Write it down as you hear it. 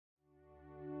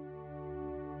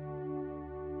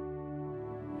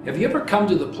Have you ever come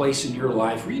to the place in your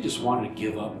life where you just wanted to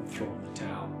give up and throw in the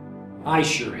towel? I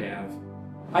sure have.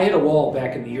 I hit a wall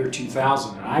back in the year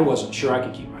 2000 and I wasn't sure I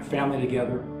could keep my family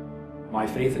together, my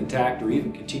faith intact, or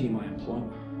even continue my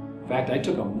employment. In fact, I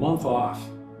took a month off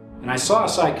and I saw a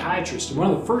psychiatrist, and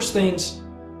one of the first things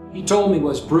he told me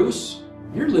was, "Bruce,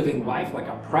 you're living life like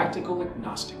a practical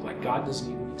agnostic, like God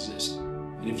doesn't even exist.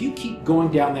 And if you keep going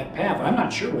down that path, I'm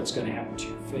not sure what's going to happen to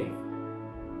your faith."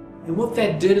 And what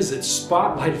that did is it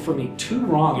spotlighted for me two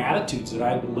wrong attitudes that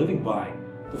I had been living by.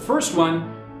 The first one,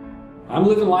 I'm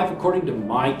living life according to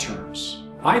my terms.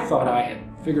 I thought I had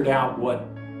figured out what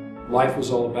life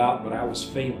was all about, but I was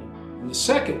failing. And the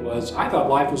second was, I thought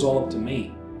life was all up to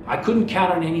me. I couldn't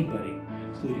count on anybody,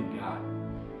 including God.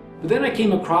 But then I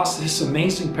came across this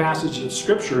amazing passage of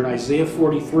Scripture in Isaiah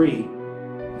 43,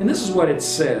 and this is what it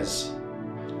says.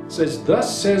 It says,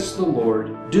 "Thus says the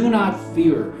Lord, do not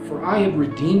fear, for I have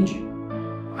redeemed you.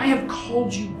 I have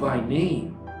called you by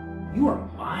name. You are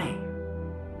mine.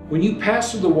 When you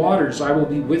pass through the waters, I will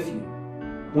be with you.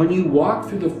 When you walk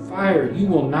through the fire, you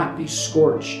will not be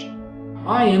scorched.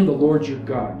 I am the Lord your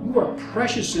God. You are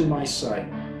precious in my sight.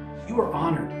 You are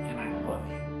honored, and I love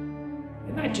you."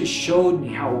 And that just showed me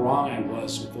how wrong I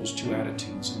was with those two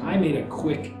attitudes, and I made a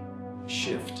quick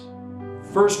shift.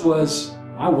 First was,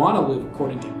 I want to live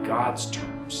according to God's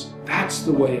terms. That's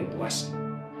the way of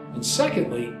blessing. And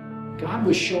secondly, God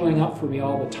was showing up for me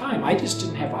all the time. I just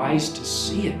didn't have eyes to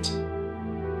see it.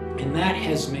 And that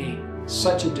has made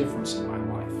such a difference in my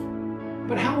life.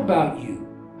 But how about you?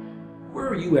 Where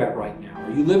are you at right now?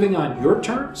 Are you living on your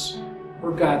terms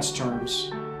or God's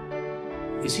terms?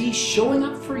 Is He showing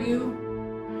up for you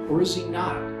or is He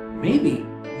not? Maybe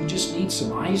you just need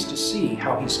some eyes to see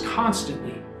how He's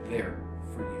constantly there.